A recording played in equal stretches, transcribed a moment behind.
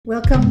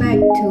Welcome back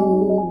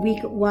to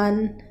week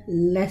 1,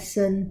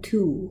 lesson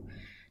 2.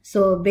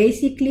 So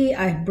basically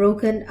I've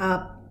broken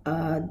up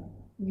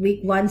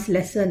week 1's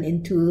lesson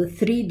into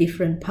 3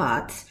 different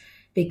parts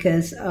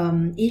because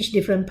each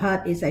different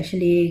part is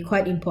actually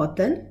quite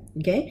important,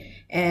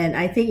 okay? And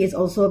I think it's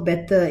also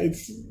better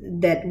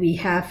that we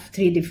have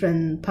 3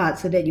 different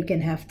parts so that you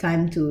can have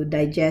time to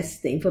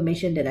digest the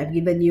information that I've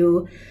given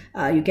you.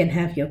 You can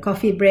have your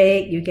coffee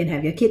break, you can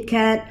have your Kit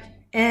Kat,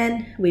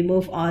 and we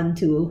move on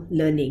to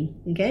learning.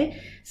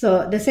 Okay,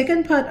 so the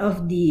second part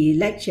of the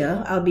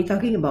lecture, I'll be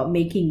talking about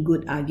making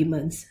good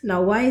arguments.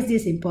 Now, why is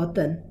this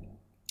important?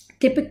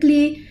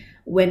 Typically,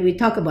 when we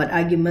talk about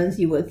arguments,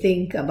 you will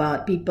think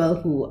about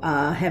people who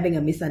are having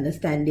a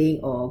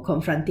misunderstanding or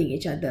confronting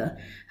each other.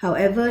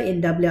 However,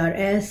 in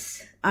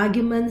WRS,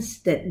 arguments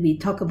that we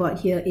talk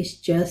about here is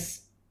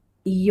just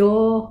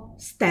your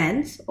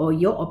stance or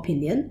your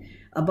opinion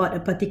about a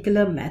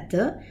particular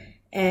matter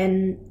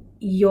and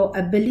your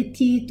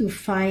ability to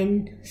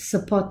find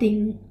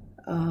supporting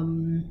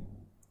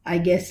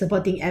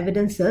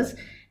evidences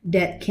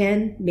that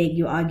can make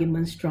your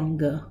argument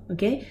stronger.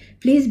 Okay,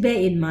 please bear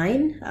in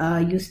mind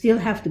you still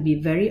have to be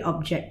very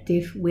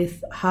objective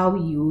with how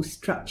you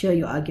structure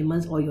your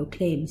arguments or your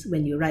claims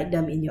when you write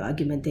them in your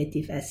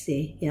argumentative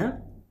essay. Yeah.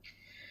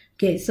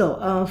 Okay,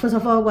 so first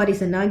of all, what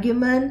is an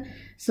argument?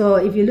 So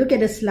if you look at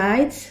the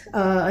slides,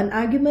 an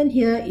argument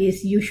here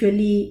is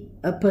usually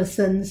a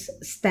person's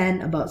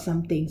stand about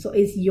something. So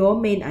it's your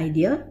main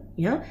idea,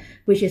 yeah,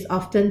 which is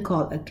often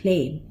called a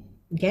claim.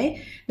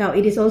 Okay, now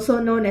it is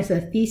also known as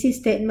a thesis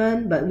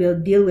statement, but we'll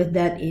deal with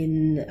that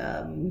in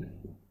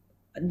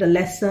the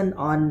lesson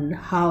on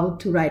how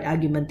to write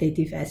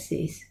argumentative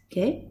essays.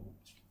 Okay,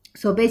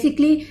 so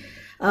basically,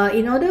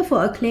 in order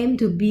for a claim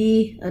to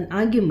be an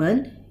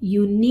argument,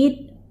 you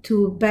need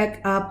to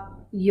back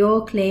up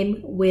your claim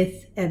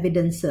with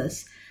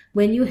evidences.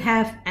 When you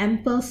have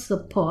ample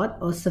support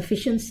or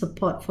sufficient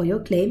support for your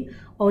claim,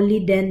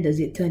 only then does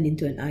it turn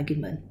into an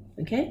argument.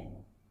 Okay?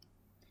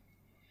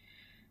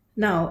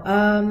 Now,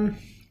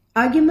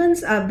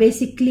 arguments are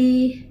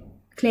basically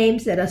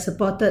claims that are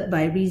supported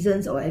by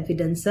reasons or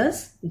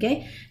evidences.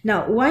 Okay?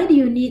 Now, why do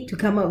you need to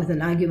come up with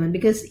an argument?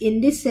 Because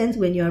in this sense,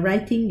 when you're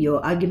writing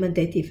your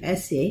argumentative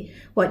essay,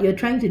 what you're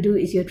trying to do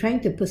is you're trying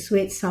to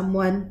persuade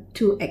someone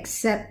to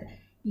accept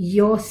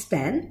your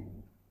stand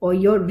or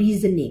your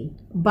reasoning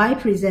by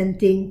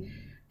presenting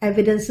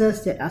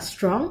evidences that are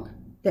strong,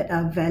 that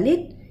are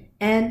valid,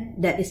 and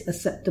that is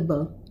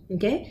acceptable.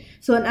 Okay?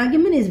 So an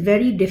argument is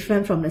very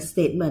different from a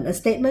statement. A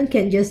statement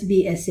can just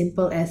be as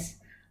simple as,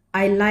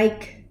 I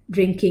like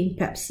drinking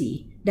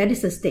Pepsi. That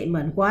is a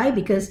statement. Why?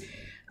 Because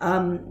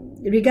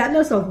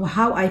regardless of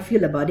how I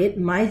feel about it,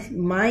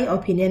 my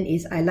opinion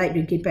is I like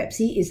drinking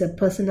Pepsi is a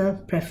personal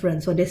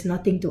preference. So there's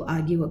nothing to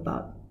argue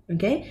about.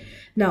 Okay?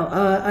 Now,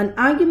 an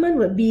argument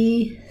would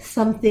be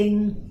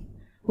something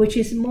which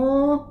is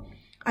more,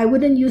 I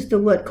wouldn't use the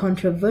word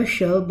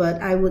controversial,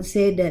 but I would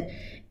say that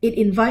it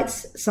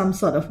invites some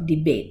sort of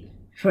debate.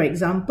 For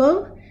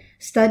example,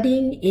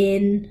 studying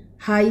in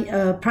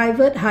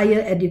private higher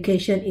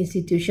education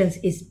institutions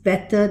is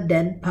better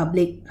than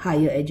public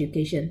higher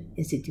education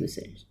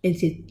institutions.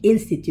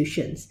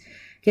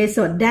 Okay,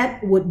 so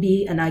that would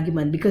be an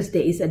argument because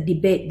there is a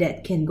debate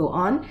that can go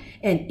on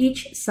and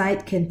each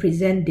side can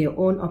present their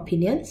own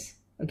opinions,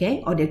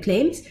 okay, or their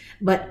claims,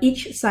 but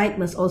each side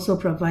must also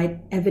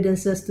provide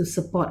evidences to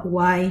support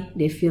why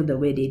they feel the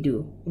way they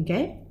do,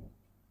 okay?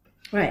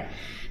 Right.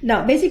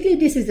 Now, basically,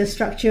 this is the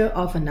structure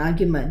of an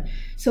argument.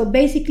 So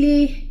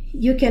basically,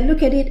 you can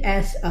look at it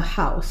as a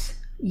house.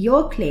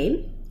 Your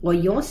claim or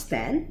your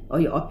stand or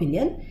your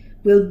opinion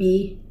will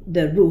be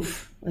the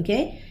roof,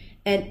 okay?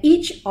 And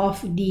each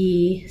of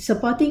the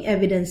supporting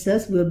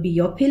evidences will be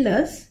your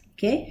pillars,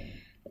 okay,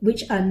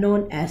 which are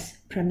known as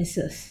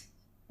premises.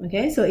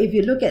 Okay, so if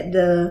you look at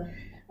the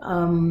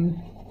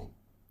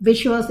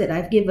visuals that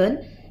I've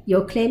given,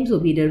 your claims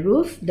will be the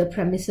roof, the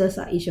premises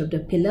are each of the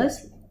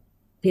pillars.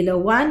 Pillar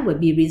 1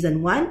 would be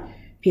reason 1,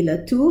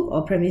 pillar 2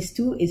 or premise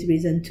 2 is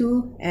reason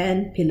 2,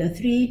 and pillar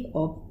 3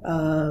 or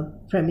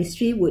premise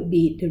 3 would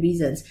be the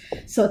reasons.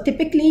 So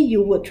typically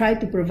you would try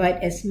to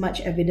provide as much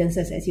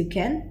evidences as you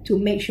can to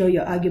make sure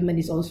your argument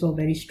is also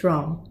very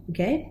strong.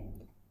 Okay.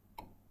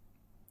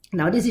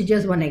 Now this is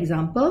just one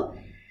example.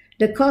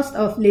 The cost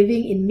of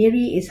living in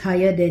Miri is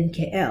higher than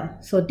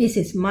KL. So this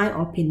is my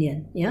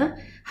opinion. Yeah.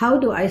 How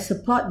do I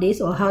support this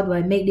or how do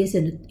I make this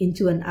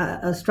into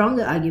a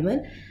stronger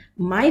argument?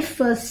 My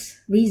first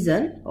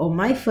reason or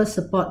my first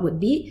support would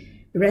be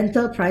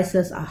rental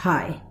prices are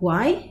high.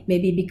 Why?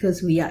 Maybe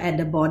because we are at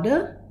the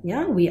border.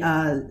 Yeah, we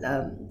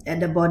are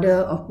at the border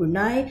of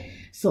Brunei.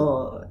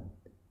 So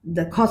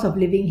the cost of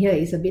living here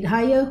is a bit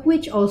higher,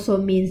 which also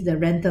means the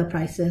rental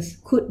prices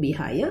could be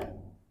higher.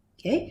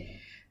 Okay.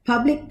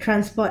 Public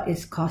transport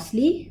is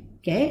costly.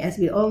 Okay. As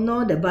we all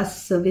know, the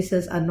bus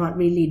services are not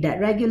really that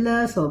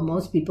regular. So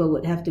most people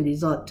would have to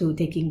resort to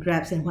taking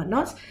Grabs and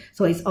whatnot.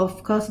 So it's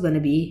of course going to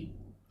be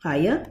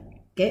higher,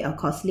 okay, or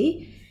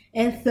costly.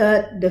 And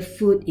third, the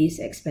food is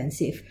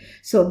expensive.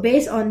 So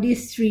based on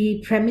these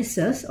three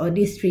premises or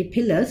these three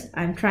pillars,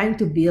 I'm trying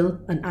to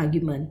build an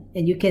argument.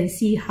 And you can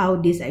see how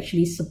this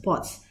actually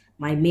supports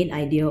my main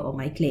idea or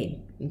my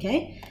claim.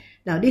 Okay.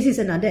 Now this is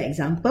another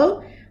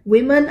example.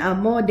 Men are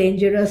more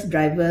dangerous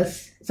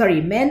drivers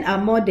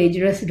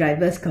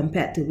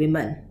compared to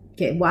women.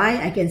 Okay.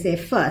 Why? I can say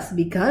first,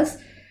 because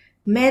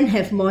men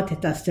have more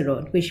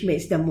testosterone, which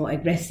makes them more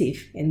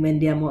aggressive. And when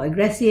they are more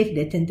aggressive,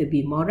 they tend to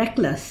be more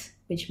reckless,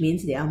 which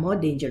means they are more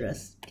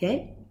dangerous.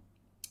 Okay.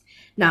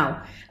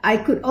 Now, I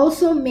could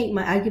also make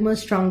my argument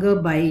stronger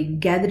by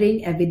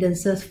gathering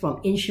evidences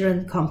from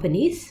insurance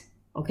companies.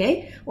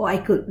 Okay. Or I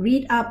could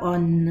read up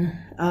on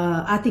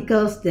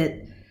articles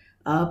that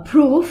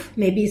prove,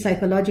 maybe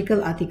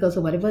psychological articles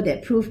or whatever,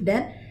 that prove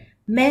that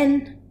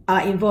men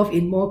are involved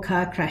in more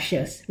car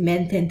crashes.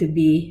 Men tend to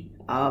be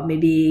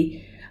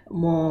maybe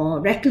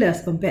more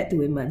reckless compared to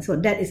women. So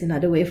that is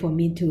another way for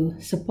me to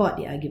support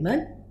the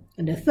argument.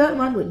 And the third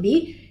one would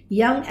be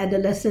young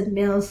adolescent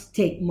males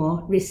take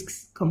more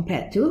risks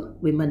compared to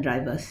women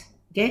drivers.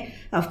 Okay.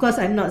 Of course,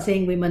 I'm not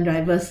saying women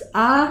drivers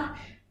are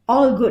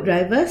all good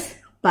drivers,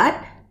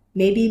 but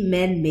maybe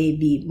men may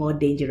be more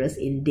dangerous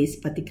in this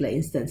particular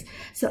instance.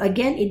 So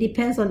again, it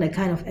depends on the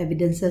kind of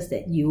evidences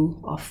that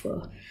you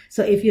offer.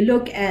 So if you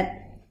look at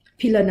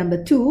pillar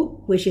number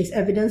 2, which is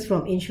evidence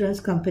from insurance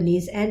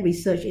companies and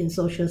research in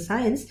social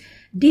science,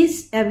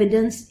 this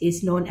evidence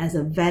is known as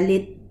a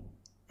valid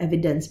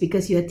evidence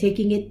because you're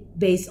taking it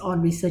based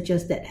on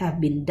researches that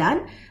have been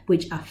done,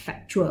 which are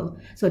factual.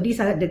 So these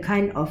are the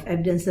kind of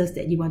evidences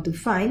that you want to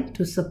find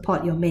to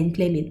support your main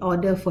claim in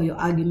order for your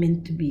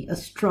argument to be a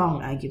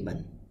strong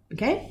argument.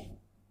 Okay?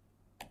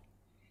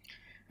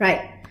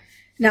 Right.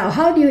 Now,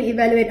 how do you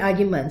evaluate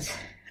arguments?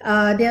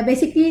 There are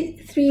basically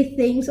three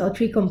things or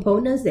three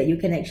components that you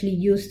can actually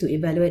use to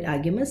evaluate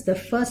arguments. The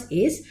first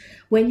is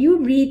when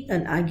you read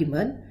an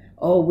argument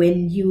or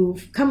when you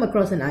come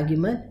across an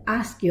argument,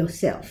 ask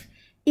yourself,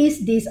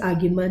 is this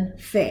argument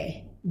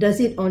fair? Does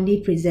it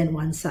only present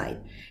one side?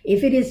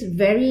 If it is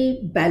very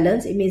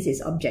balanced, it means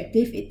it's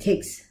objective. It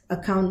takes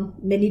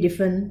account many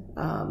different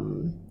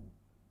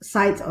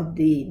sides of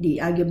the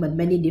argument,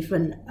 many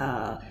different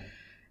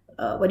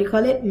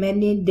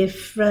many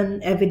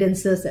different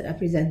evidences that are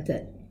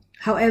presented.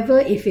 However,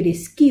 if it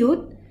is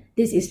skewed,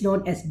 this is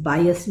known as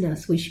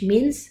biasness, which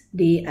means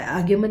the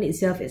argument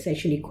itself is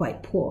actually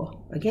quite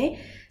poor.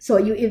 Okay, so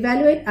you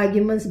evaluate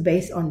arguments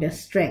based on their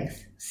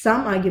strength.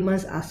 Some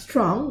arguments are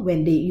strong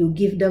when you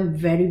give them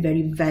very,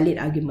 very valid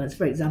arguments,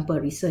 for example,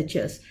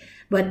 researchers,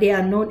 but they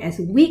are known as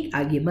weak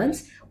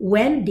arguments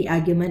when the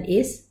argument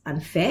is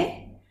unfair,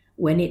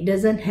 when it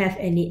doesn't have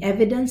any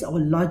evidence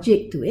or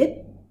logic to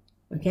it,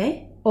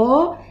 okay,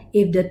 or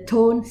if the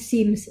tone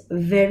seems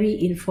very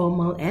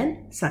informal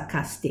and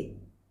sarcastic.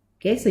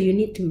 Okay, so you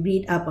need to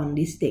read up on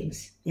these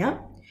things. Yeah.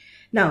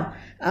 Now,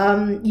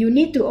 you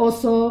need to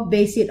also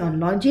base it on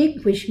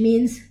logic, which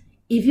means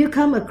if you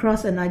come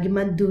across an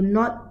argument, do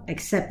not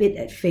accept it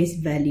at face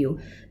value.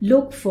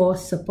 Look for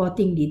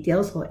supporting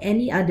details or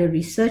any other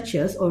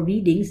researchers or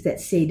readings that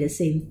say the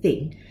same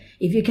thing.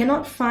 If you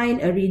cannot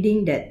find a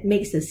reading that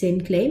makes the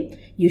same claim,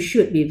 you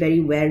should be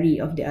very wary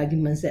of the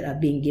arguments that are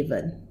being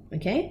given.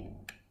 Okay?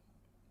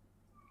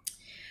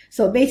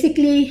 So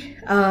basically,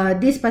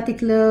 this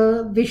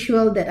particular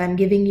visual that I'm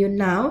giving you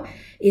now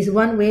is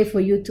one way for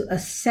you to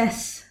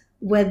assess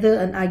whether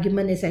an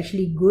argument is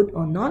actually good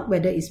or not,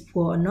 whether it's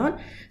poor or not.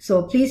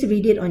 So please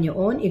read it on your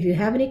own. If you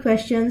have any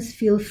questions,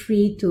 feel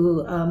free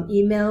to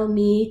email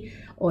me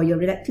or your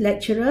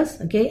lecturers,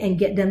 okay, and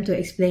get them to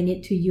explain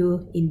it to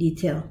you in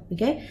detail,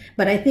 okay?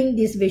 But I think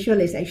this visual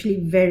is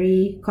actually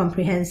very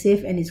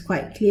comprehensive and it's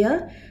quite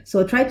clear.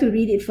 So try to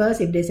read it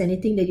first. If there's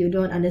anything that you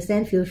don't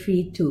understand, feel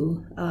free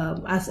to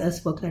ask us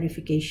for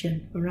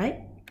clarification, all right?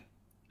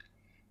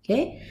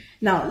 Okay,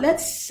 now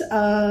let's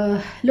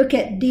look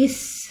at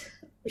this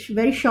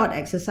very short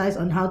exercise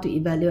on how to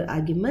evaluate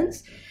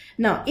arguments.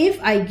 Now,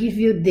 if I give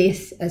you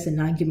this as an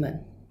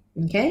argument,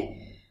 okay,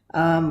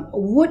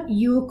 would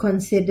you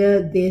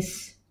consider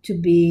this to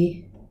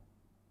be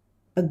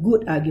a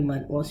good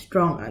argument or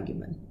strong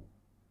argument?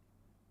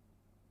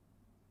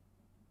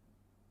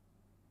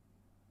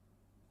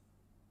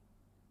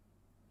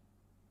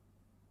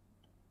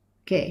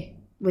 Okay,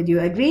 would you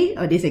agree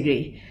or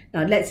disagree?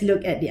 Now let's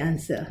look at the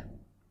answer.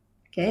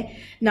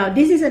 Okay, now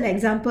this is an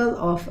example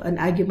of an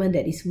argument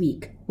that is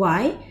weak.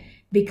 Why?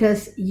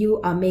 Because you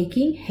are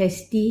making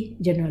hasty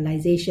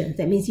generalizations.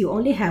 That means you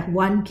only have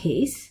one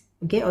case,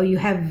 okay, or you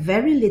have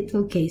very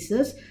little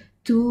cases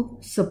to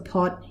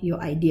support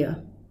your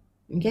idea.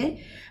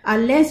 Okay,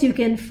 unless you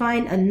can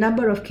find a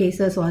number of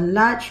cases or a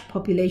large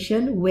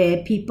population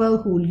where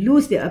people who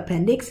lose their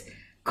appendix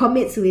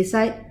commit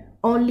suicide,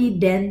 only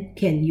then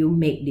can you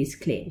make this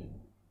claim.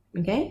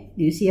 Okay,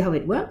 do you see how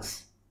it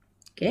works?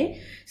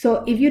 Okay,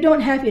 so if you don't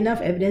have enough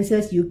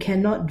evidences, you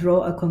cannot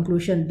draw a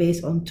conclusion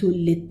based on too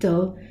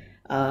little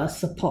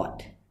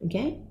support.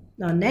 Okay,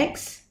 now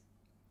next.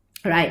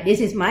 All right, this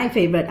is my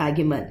favorite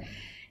argument.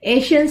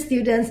 Asian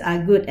students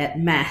are good at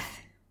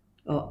math.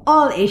 or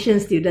all Asian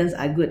students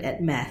are good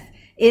at math.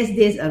 Is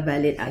this a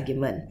valid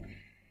argument?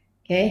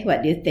 Okay,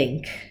 what do you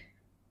think?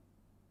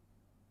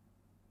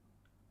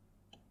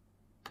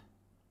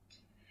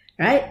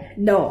 Right?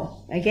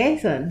 No. Okay,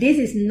 so this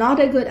is not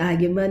a good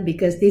argument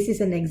because this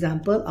is an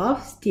example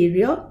of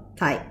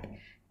stereotype.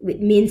 It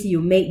means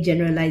you make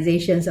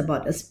generalizations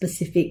about a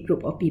specific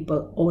group of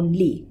people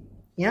only.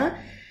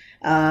 Yeah?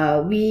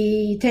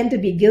 We tend to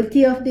be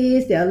guilty of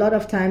this. There are a lot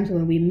of times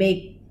when we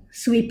make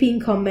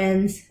sweeping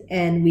comments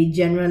and we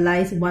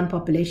generalize one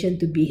population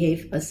to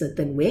behave a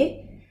certain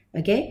way.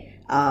 Okay?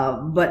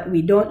 But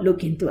we don't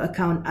look into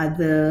account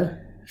other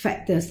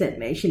factors that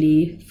may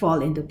actually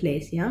fall into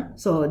place. Yeah,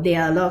 so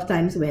there are a lot of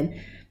times when,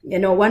 you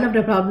know, one of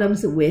the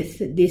problems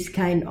with this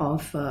kind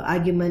of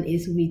argument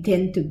is we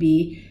tend to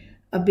be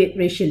a bit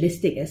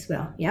racialistic as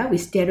well. Yeah, we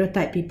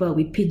stereotype people,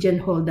 we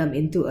pigeonhole them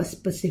into a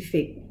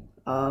specific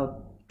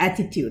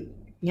attitude.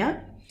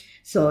 Yeah,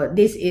 so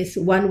this is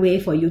one way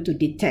for you to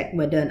detect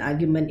whether an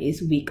argument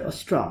is weak or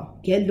strong.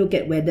 Okay, look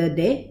at whether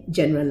they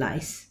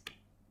generalize.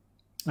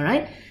 All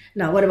right,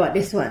 now what about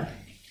this one?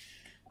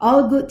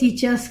 All good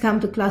teachers come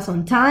to class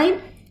on time.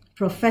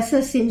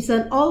 Professor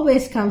Simpson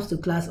always comes to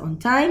class on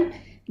time.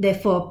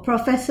 Therefore,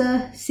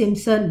 Professor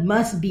Simpson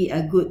must be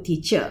a good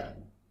teacher.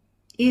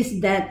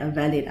 Is that a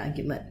valid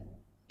argument?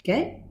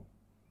 Okay.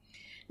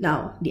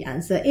 Now, the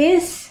answer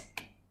is,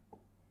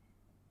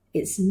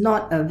 it's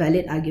not a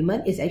valid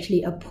argument. It's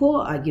actually a poor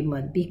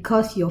argument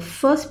because your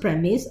first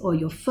premise or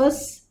your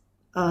first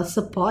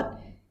support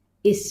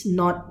is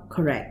not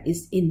correct.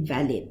 It's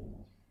invalid.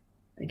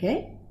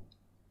 Okay.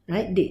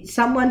 Right?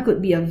 Someone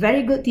could be a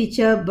very good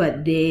teacher,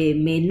 but they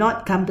may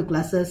not come to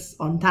classes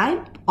on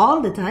time,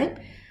 all the time,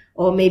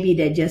 or maybe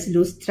they just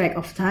lose track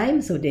of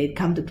time, so they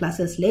come to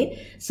classes late.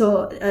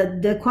 So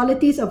the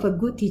qualities of a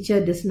good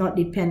teacher does not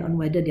depend on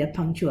whether they are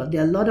punctual.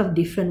 There are a lot of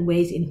different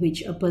ways in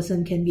which a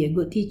person can be a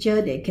good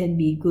teacher. They can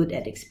be good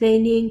at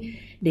explaining.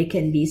 They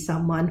can be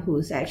someone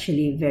who's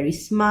actually very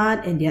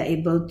smart and they are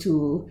able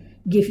to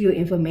give you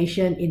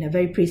information in a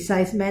very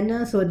precise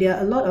manner. So there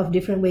are a lot of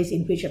different ways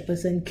in which a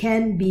person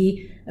can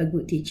be a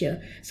good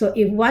teacher. So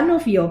if one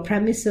of your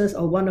premises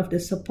or one of the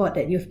support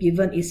that you've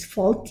given is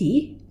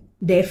faulty,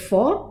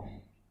 therefore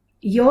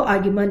your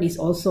argument is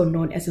also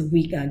known as a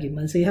weak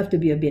argument. So you have to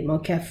be a bit more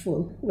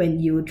careful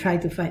when you try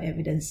to find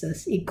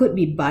evidences. It could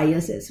be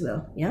bias as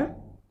well. Yeah.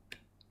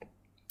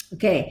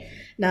 Okay.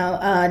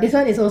 Now this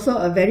one is also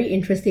a very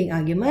interesting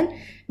argument.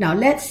 Now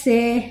let's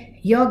say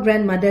your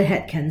grandmother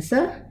had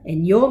cancer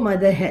and your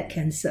mother had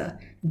cancer.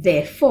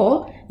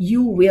 Therefore,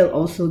 you will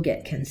also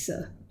get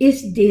cancer.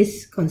 Is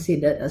this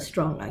considered a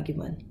strong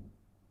argument?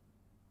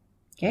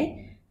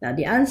 Okay. Now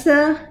the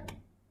answer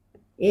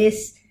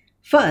is,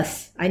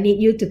 first, I need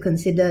you to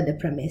consider the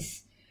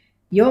premise.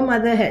 Your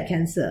mother had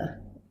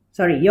cancer.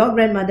 Sorry, your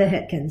grandmother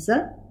had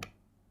cancer.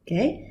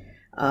 Okay.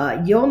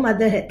 Your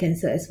mother had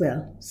cancer as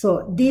well.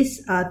 So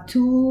these are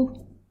two,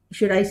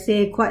 should I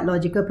say, quite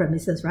logical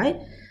premises, right?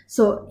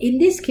 So in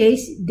this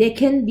case, there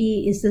can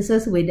be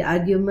instances where the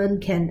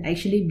argument can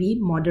actually be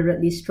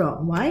moderately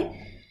strong.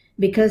 Why?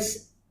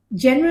 Because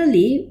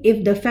generally,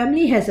 if the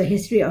family has a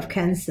history of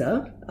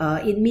cancer,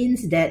 it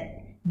means that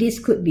this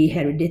could be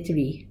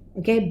hereditary.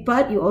 Okay,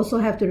 but you also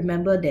have to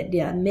remember that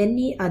there are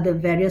many other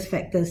various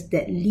factors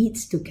that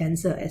leads to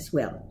cancer as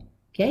well.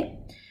 Okay,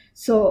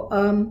 so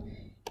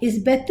it's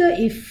better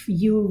if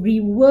you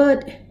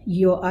reword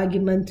your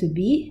argument to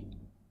be,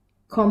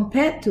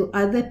 compared to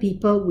other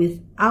people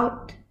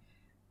without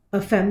a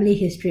family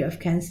history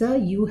of cancer,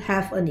 you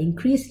have an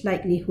increased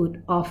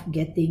likelihood of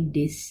getting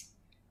this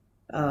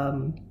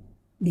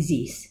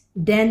disease.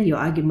 Then your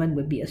argument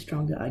would be a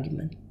stronger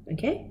argument.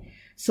 Okay,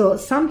 so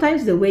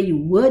sometimes the way you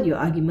word your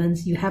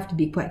arguments, you have to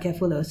be quite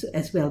careful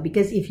as well,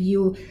 because if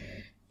you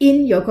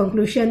in your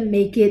conclusion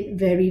make it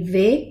very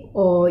vague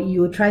or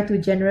you try to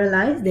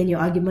generalize, then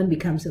your argument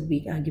becomes a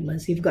weak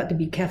argument. So you've got to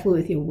be careful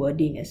with your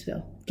wording as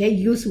well. Okay,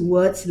 use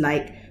words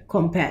like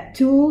compared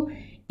to,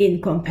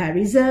 in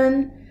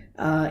comparison,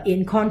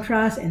 in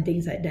contrast, and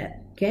things like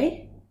that.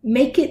 Okay,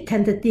 make it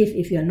tentative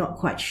if you're not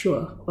quite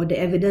sure or the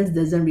evidence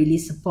doesn't really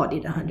support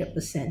it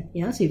 100%.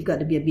 Yeah, so you've got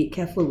to be a bit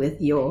careful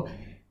with your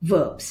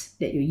verbs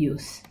that you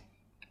use.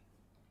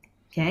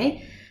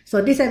 Okay,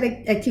 so this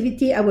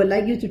activity, I would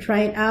like you to try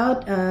it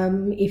out.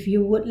 If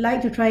you would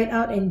like to try it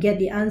out and get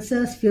the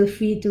answers, feel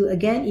free to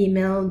again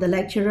email the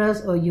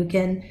lecturers, or you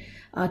can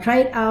try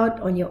it out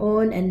on your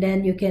own, and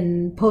then you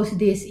can post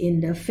this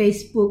in the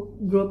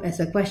Facebook group as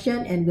a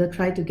question, and we'll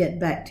try to get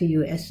back to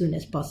you as soon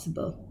as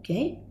possible.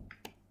 Okay.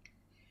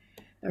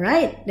 All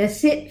right,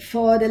 that's it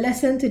for the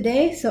lesson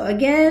today. So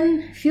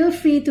again, feel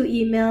free to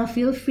email,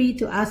 feel free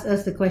to ask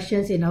us the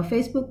questions in our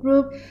Facebook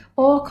group,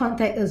 or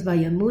contact us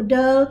via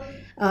Moodle.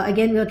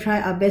 Again, we'll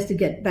try our best to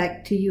get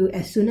back to you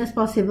as soon as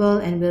possible,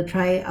 and we'll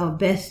try our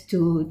best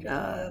to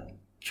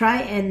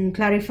try and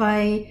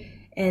clarify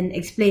and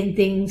explain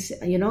things,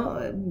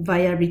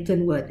 via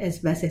written word as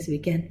best as we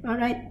can. All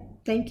right,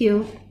 thank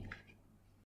you.